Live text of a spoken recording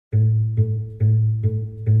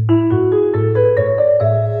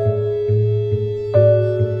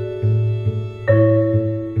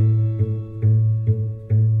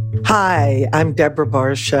Hi, I'm Debra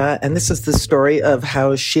Barsha, and this is the story of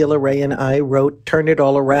how Sheilah, Ray, and I wrote Turn It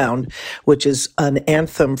All Around, which is an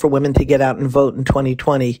anthem for women to get out and vote in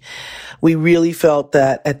 2020. We really felt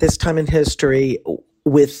that at this time in history,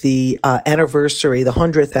 with the anniversary, the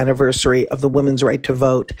 100th anniversary of the women's right to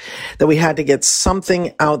vote, that we had to get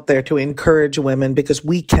something out there to encourage women because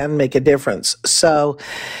we can make a difference. So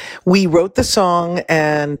we wrote the song,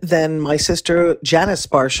 and then my sister, Janice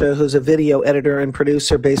Barsha, who's a video editor and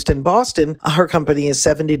producer based in Boston, her company is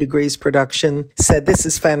 70 Degrees Production, said, this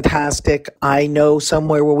is fantastic. I know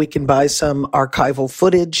somewhere where we can buy some archival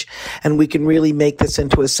footage, and we can really make this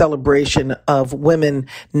into a celebration of women,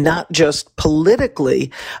 not just politically,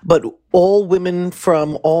 but all women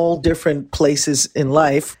from all different places in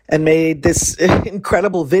life, and made this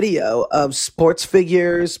incredible video of sports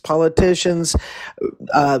figures, politicians,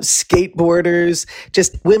 skateboarders,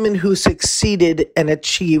 just women who succeeded and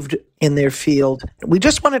achieved in their field. We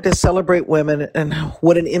just wanted to celebrate women and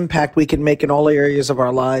what an impact we can make in all areas of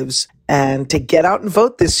our lives, and to get out and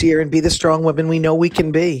vote this year and be the strong women we know we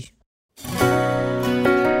can be.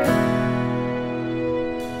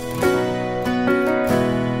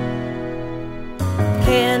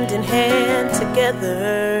 Hand in hand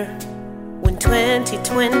together when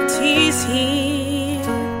 2020's here.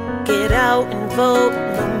 Get out and vote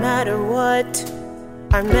no matter what.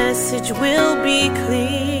 Our message will be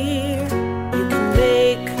clear. You can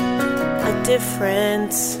make a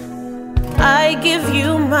difference. I give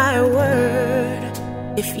you my word.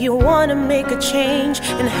 If you want to make a change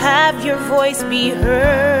and have your voice be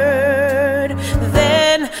heard,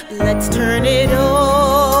 then let's turn it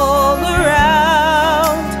all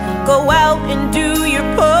around. Go out and do your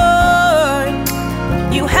part.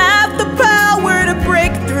 You have the power to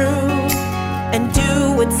break through and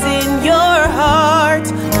do what's in your heart.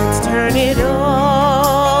 Let's turn it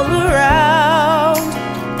all around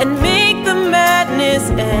and make the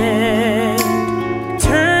madness end.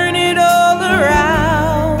 Turn it all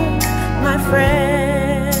around, my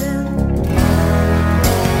friend.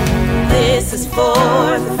 This is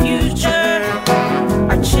for the future.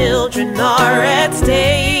 Our children are at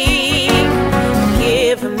stake.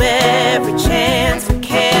 Give them every chance we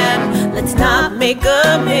can. Let's not make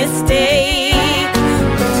a mistake. To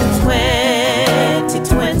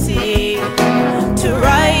 2020, to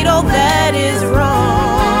right all that is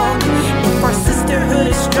wrong. If our sisterhood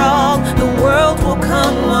is strong, the world will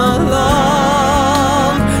come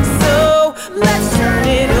along. So let's turn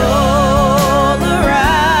it all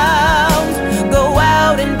around. Go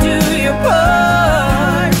out and do your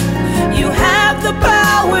part. You have the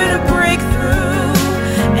power to break through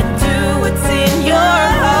and do what's in your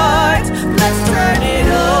heart. Let's turn it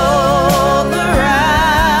all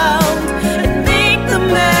around and make the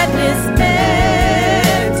madness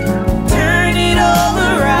end. Turn it all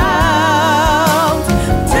around.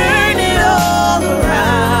 Turn it all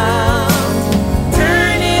around.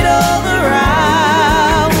 Turn it all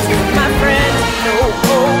around. My friend, no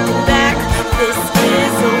holding back. This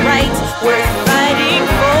is a right worth fighting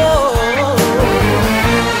for.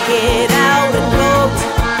 Get out and vote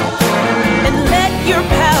and let your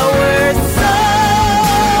power